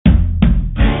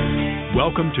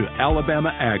Welcome to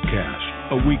Alabama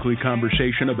AgCast, a weekly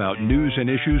conversation about news and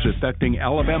issues affecting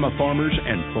Alabama farmers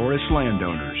and forest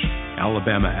landowners.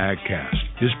 Alabama AgCast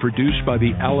is produced by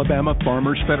the Alabama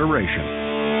Farmers Federation.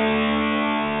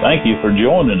 Thank you for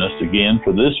joining us again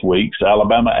for this week's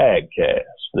Alabama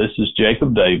AgCast. This is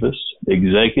Jacob Davis,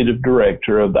 Executive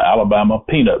Director of the Alabama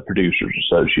Peanut Producers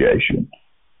Association.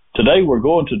 Today we're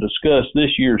going to discuss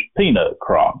this year's peanut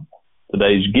crop.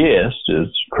 Today's guest is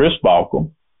Chris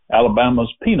Balcom, Alabama's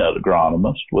peanut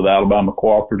agronomist with Alabama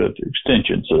Cooperative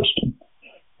Extension System.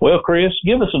 Well, Chris,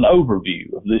 give us an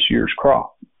overview of this year's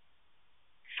crop.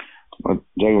 Well,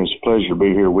 Jacob, it's a pleasure to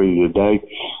be here with you today.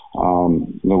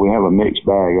 We have a mixed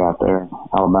bag out there,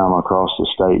 Alabama across the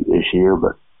state this year,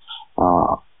 but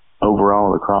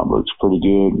overall the crop looks pretty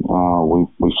good.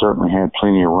 We've certainly had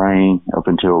plenty of rain up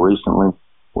until recently,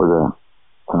 where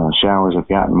the showers have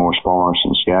gotten more sparse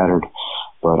and scattered.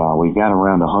 But we've got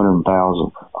around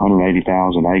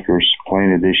 180,000 acres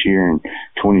planted this year in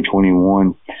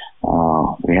 2021.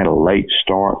 We had a late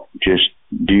start just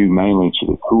due mainly to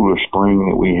the cooler spring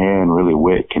that we had and really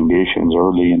wet conditions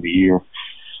early in the year.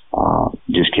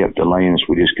 Just kept delaying us.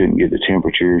 We just couldn't get the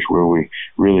temperatures where we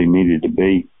really needed to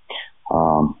be.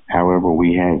 However,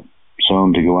 we had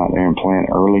some to go out there and plant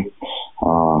early.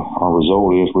 Our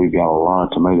result is we've got a lot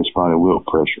of tomato spotted wilt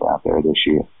pressure out there this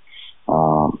year.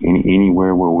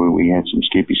 Anywhere where we had some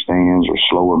skippy stands or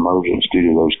slow emergence due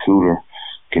to those cooler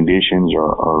conditions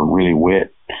or really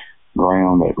wet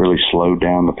ground that really slowed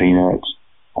down the peanuts,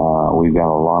 we've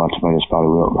got a lot of tomato spotted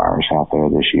wilt virus out there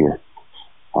this year.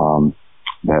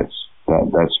 That's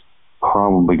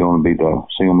probably going to be the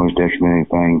single most detrimental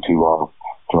thing to our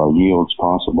yields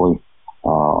possibly,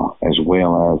 as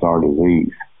well as our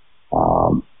disease.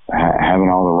 Having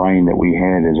all the rain that we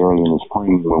had as early in the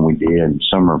spring when we did,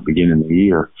 summer beginning of the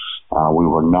year, we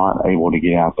were not able to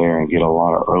get out there and get a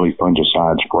lot of early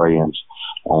fungicide spray-ins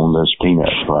on this peanut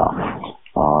crop.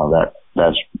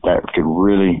 That could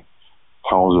really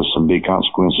cause us some big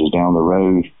consequences down the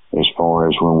road as far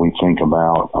as when we think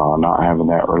about not having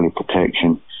that early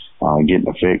protection, getting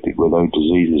affected with those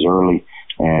diseases early,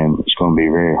 and it's going to be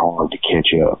very hard to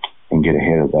catch up and get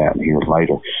ahead of that here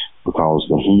later, because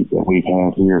the heat that we've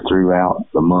had here throughout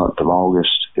the month of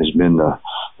August has been the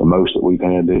most that we've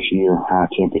had this year,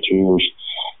 high temperatures,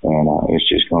 and it's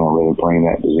just going to really bring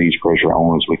that disease pressure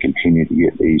on as we continue to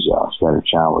get these scattered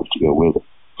showers to go with it.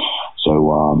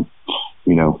 So, all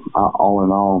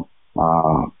in all,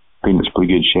 peanut's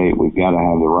pretty good shape. We've got to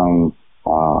have the rain.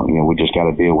 We just got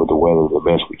to deal with the weather the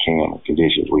best we can, the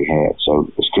conditions we had.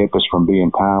 So it's kept us from being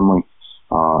timely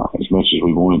as much as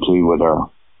we wanted to with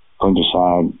our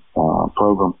fungicide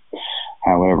program.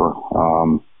 However,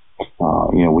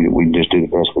 we just do the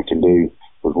best we can do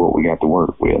with what we got to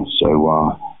work with.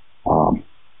 So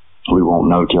we won't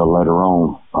know till later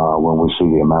on when we see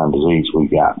the amount of disease we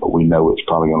got, but we know it's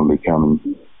probably going to be coming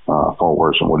far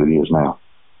worse than what it is now.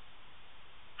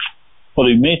 Well,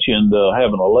 you mentioned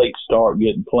having a late start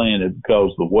getting planted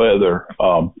because of the weather.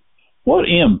 What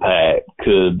impact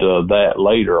could that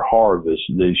later harvest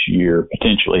this year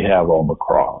potentially have on the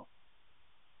crop?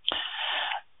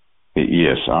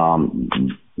 Yes,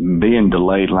 being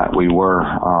delayed like we were,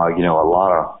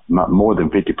 more than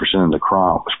 50% of the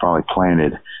crop was probably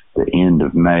planted the end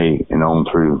of May and on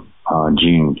through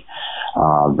June.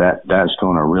 That's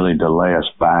going to really delay us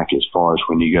back as far as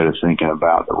when you go to thinking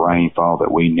about the rainfall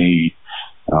that we need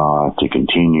to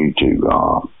continue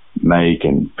to make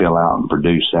and fill out and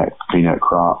produce that peanut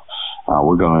crop.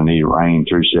 We're going to need rain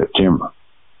through September.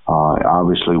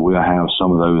 Obviously, we'll have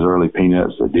some of those early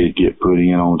peanuts that did get put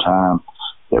in on time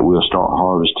that we'll start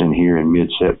harvesting here in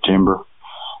mid-September.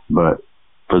 But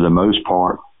for the most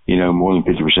part, more than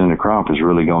 50% of the crop is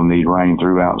really going to need rain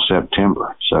throughout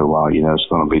September. So, it's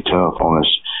going to be tough on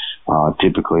us.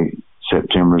 Typically,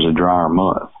 September is a drier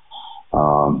month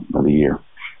of the year.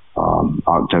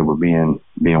 October being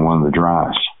one of the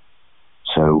driest.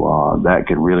 So that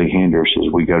could really hinder us as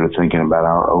we go to thinking about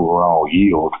our overall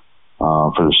yield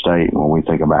for the state when we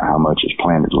think about how much is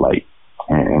planted late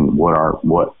and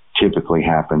what typically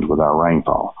happens with our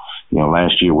rainfall.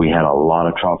 Last year we had a lot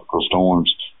of tropical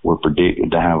storms. We're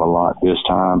predicted to have a lot this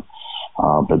time,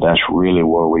 but that's really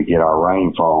where we get our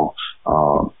rainfall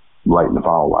late in the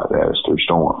fall like that, is through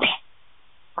storms.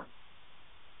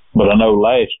 But I know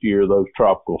last year those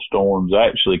tropical storms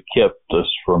actually kept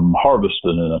us from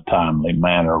harvesting in a timely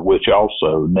manner, which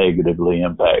also negatively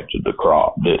impacted the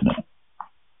crop, didn't it?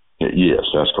 Yes,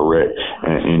 that's correct.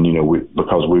 And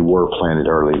because we were planted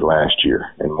early last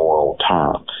year and more on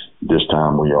time, this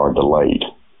time we are delayed.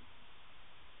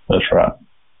 That's right.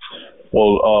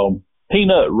 Well,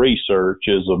 peanut research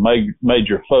is a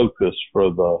major focus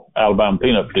for the Alabama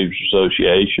Peanut Producers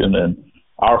Association, and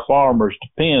our farmers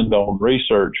depend on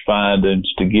research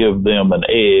findings to give them an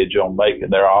edge on making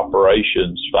their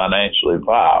operations financially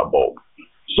viable.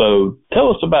 So tell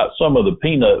us about some of the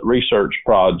peanut research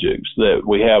projects that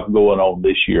we have going on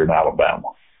this year in Alabama.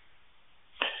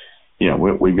 Yeah,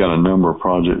 we've got a number of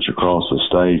projects across the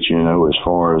state, as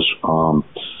far as,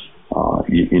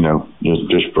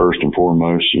 just first and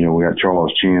foremost, we got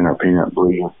Charles Chin, our peanut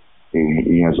breeder.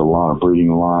 He has a lot of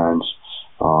breeding lines.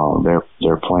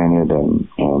 They're planted and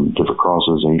different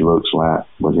crosses that he looks at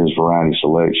with his variety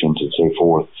selections and so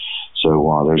forth.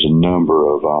 So there's a number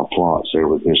of plots there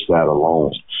with just that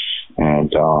alone.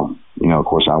 And, of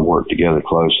course, I work together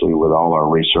closely with all our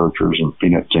researchers and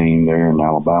peanut team there in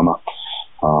Alabama.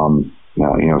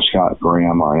 Scott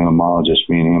Graham, our entomologist,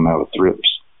 me and him have a thrips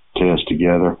test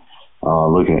together,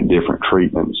 looking at different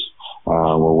treatments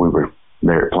where we were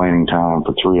there at planting time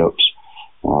for thrips.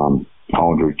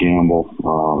 Audrey Gamble,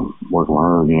 working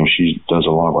with her, she does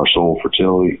a lot of our soil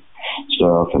fertility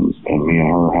stuff, and me and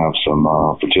her have some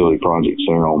fertility projects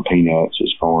there on peanuts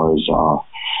as far as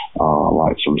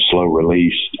like some slow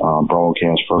release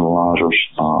broadcast fertilizers,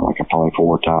 like a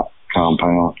poly-4 type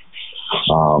compound.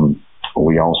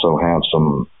 We also have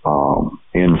some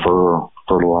in-fur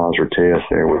fertilizer tests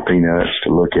there with peanuts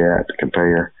to look at, to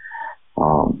compare.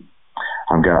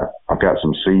 I've got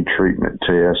some seed treatment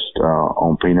tests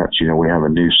on peanuts. We have a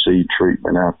new seed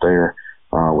treatment out there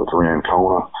with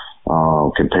Rancona,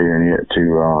 comparing it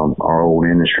to our old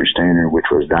industry standard,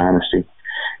 which was Dynasty.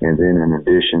 And then in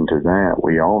addition to that,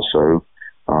 we also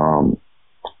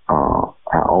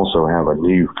have a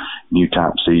new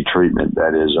type seed treatment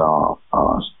that is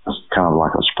kind of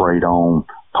like a sprayed on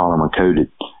polymer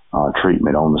coated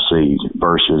treatment on the seed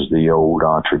versus the old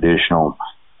traditional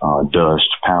dust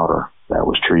powder that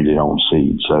was treated on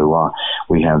seed. So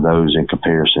we have those in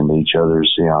comparison to each other to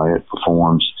see how it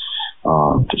performs,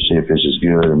 to see if this is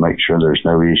good and make sure there's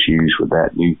no issues with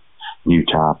that new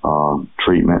type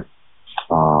treatment.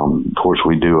 Of course,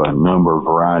 we do a number of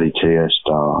variety tests.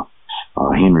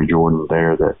 Henry Jordan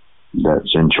there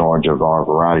that's in charge of our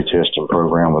variety testing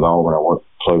program with Auburn. I work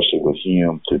closely with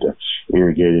him to the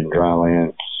irrigated and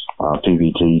dryland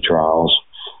PVT trials.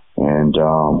 And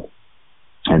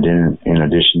then in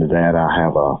addition to that, I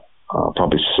have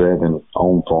probably 7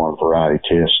 on-farm variety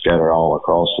tests scattered all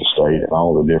across the state in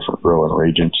all the different growing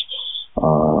regions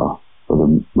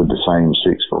with the same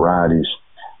 6 varieties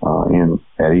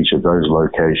at each of those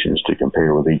locations to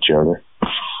compare with each other.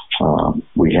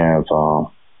 We have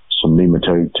some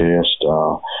nematode tests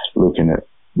looking at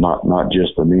not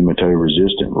just the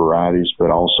nematode-resistant varieties,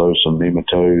 but also some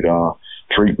nematode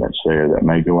treatments there that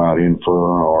may go out in fur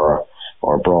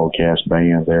or broadcast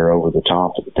band there over the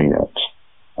top of the peanuts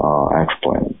after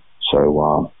planting.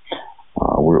 So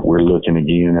we're looking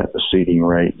again at the seeding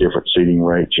rate, different seeding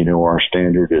rates. Our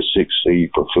standard is 6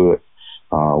 seed per foot.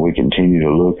 We continue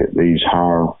to look at these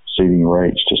higher seeding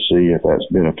rates to see if that's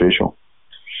beneficial.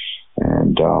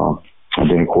 And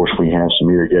then, of course, we have some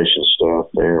irrigation stuff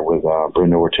there with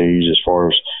Brenda Ortiz as far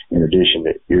as in addition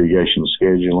to irrigation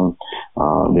scheduling.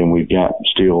 Then we've got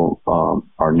still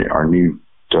our new,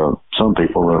 to some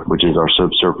people, which is our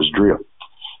subsurface drip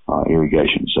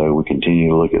irrigation. So we continue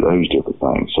to look at those different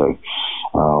things.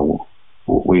 So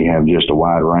we have just a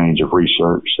wide range of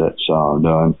research that's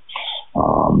done.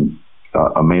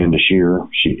 Amanda Shearer,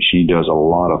 she does a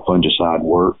lot of fungicide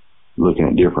work, looking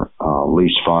at different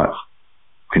leaf spot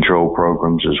control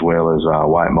programs as well as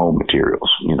white mold materials,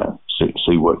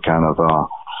 see what kind of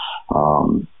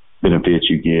benefits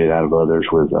you get out of others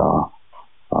with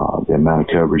the amount of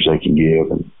coverage they can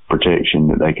give and protection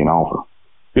that they can offer.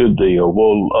 Good deal.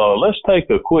 Well, let's take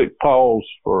a quick pause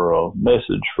for a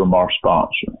message from our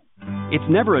sponsor. It's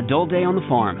never a dull day on the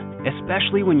farm,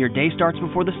 especially when your day starts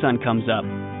before the sun comes up.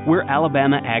 We're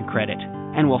Alabama Ag Credit,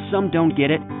 and while some don't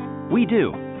get it, we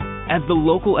do. As the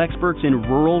local experts in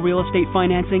rural real estate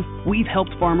financing, we've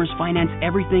helped farmers finance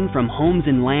everything from homes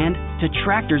and land to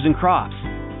tractors and crops.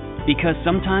 Because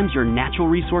sometimes your natural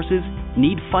resources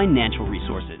need financial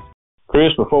resources.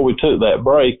 Chris, before we took that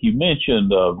break, you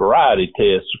mentioned variety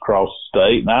tests across the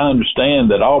state, and I understand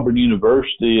that Auburn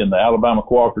University and the Alabama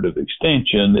Cooperative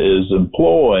Extension is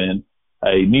employing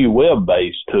a new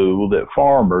web-based tool that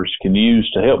farmers can use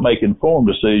to help make informed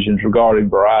decisions regarding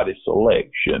variety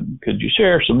selection. Could you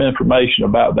share some information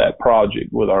about that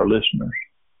project with our listeners?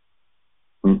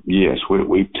 Yes,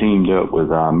 we've teamed up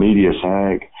with Medius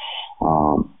Ag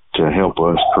to help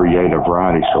us create a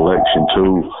variety selection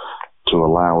tool to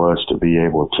allow us to be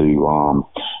able to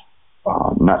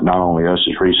not only us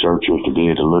as researchers to be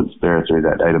able to look there through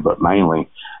that data, but mainly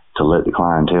to let the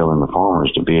clientele and the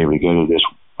farmers to be able to go to this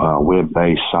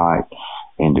web-based site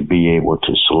and to be able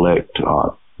to select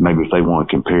maybe if they want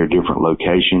to compare different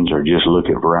locations or just look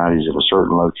at varieties at a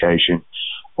certain location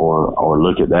or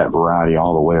look at that variety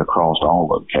all the way across all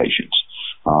locations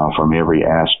from every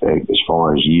aspect as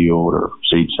far as yield or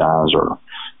seed size or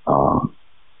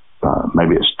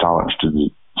maybe it's tolerance to the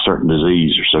certain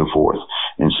disease or so forth,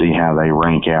 and see how they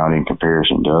rank out in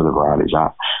comparison to other varieties.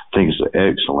 I think it's an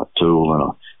excellent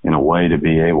tool in a way to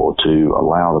be able to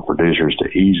allow the producers to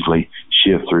easily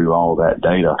shift through all that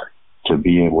data to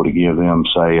be able to give them,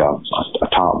 say, a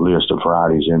top list of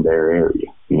varieties in their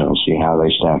area, see how they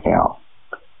stack out.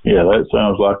 Yeah, that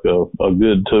sounds like a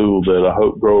good tool that I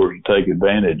hope growers take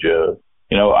advantage of.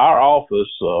 Our office,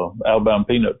 Alabama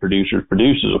Peanut Producers,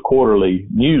 produces a quarterly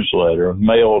newsletter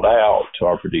mailed out to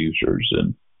our producers.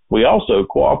 And we also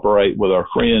cooperate with our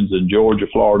friends in Georgia,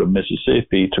 Florida,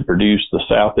 Mississippi to produce the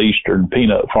Southeastern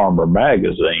Peanut Farmer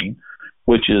magazine,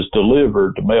 which is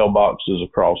delivered to mailboxes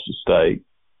across the state.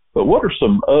 But what are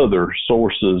some other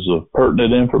sources of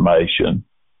pertinent information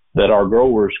that our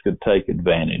growers could take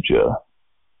advantage of?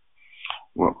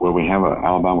 Well, we have an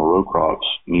Alabama Row Crops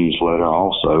newsletter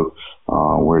also,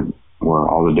 where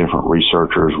all the different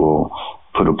researchers will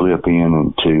put a blip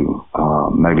in into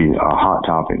maybe a hot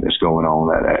topic that's going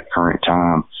on at that current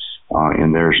time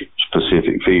in their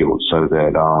specific field, so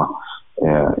that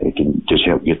it can just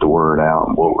help get the word out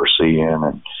and what we're seeing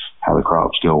and how the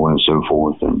crop's going and so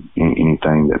forth, and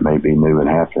anything that may be new and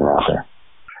happening out there.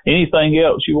 Anything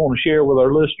else you want to share with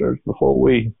our listeners before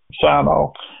we sign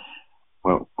off?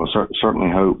 Well,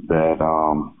 certainly hope that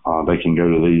they can go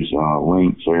to these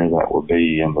links there that will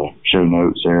be in the show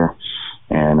notes there,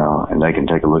 and they can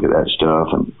take a look at that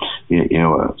stuff. And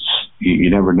you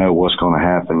never know what's going to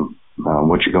happen,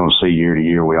 what you're going to see year to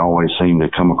year. We always seem to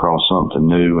come across something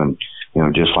new, and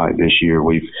just like this year,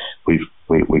 we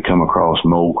come across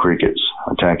mole crickets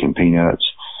attacking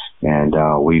peanuts, and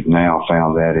we've now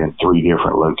found that in 3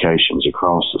 different locations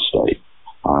across the state.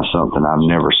 Something I've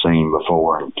never seen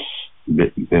before.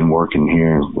 Been working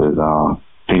here with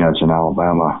peanuts in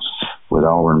Alabama with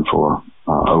Auburn for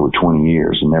over 20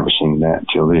 years and never seen that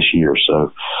until this year.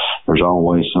 So there's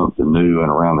always something new and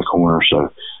around the corner.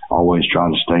 So always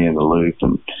trying to stay in the loop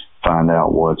and find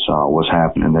out what's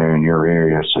happening there in your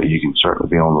area, so you can certainly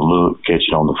be on the look, catch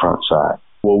it on the front side.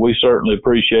 Well, we certainly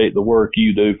appreciate the work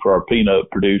you do for our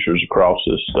peanut producers across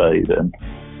this state, and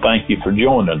thank you for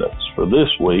joining us for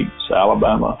this week's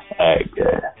Alabama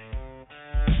AgCast.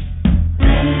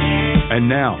 And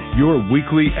now, your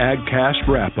weekly AgCast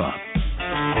wrap-up.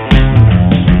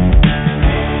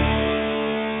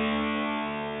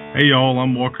 Hey, y'all,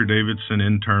 I'm Walker Davidson,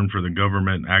 intern for the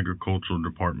Government Agricultural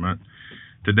Department.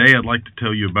 Today, I'd like to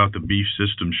tell you about the Beef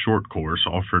System Short Course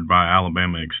offered by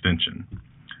Alabama Extension.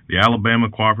 The Alabama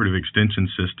Cooperative Extension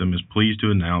System is pleased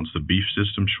to announce the Beef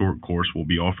System Short Course will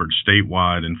be offered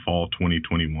statewide in fall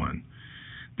 2021.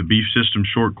 The Beef System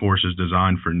Short Course is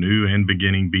designed for new and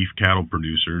beginning beef cattle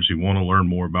producers who want to learn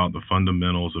more about the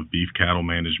fundamentals of beef cattle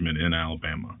management in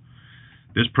Alabama.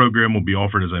 This program will be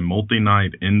offered as a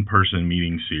multi-night in-person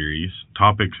meeting series.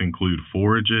 Topics include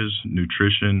forages,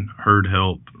 nutrition, herd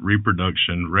health,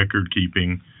 reproduction, record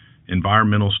keeping,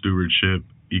 environmental stewardship,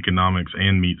 economics,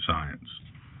 and meat science.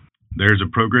 There is a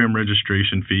program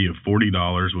registration fee of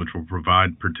 $40, which will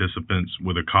provide participants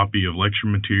with a copy of lecture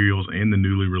materials and the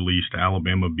newly released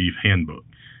Alabama Beef Handbook.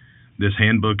 This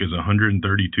handbook is a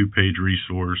 132-page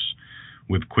resource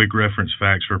with quick reference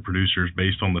facts for producers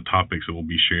based on the topics that will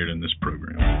be shared in this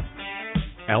program.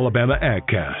 Alabama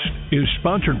AgCast is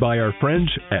sponsored by our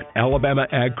friends at Alabama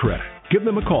Ag Credit. Give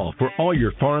them a call for all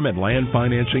your farm and land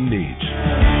financing needs.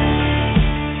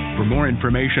 For more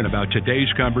information about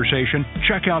today's conversation,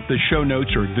 check out the show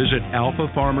notes or visit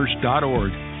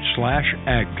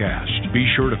alphafarmers.org/agcast. Be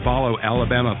sure to follow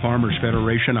Alabama Farmers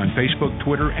Federation on Facebook,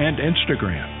 Twitter, and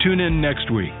Instagram. Tune in next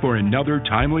week for another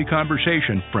timely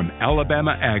conversation from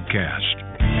Alabama AgCast.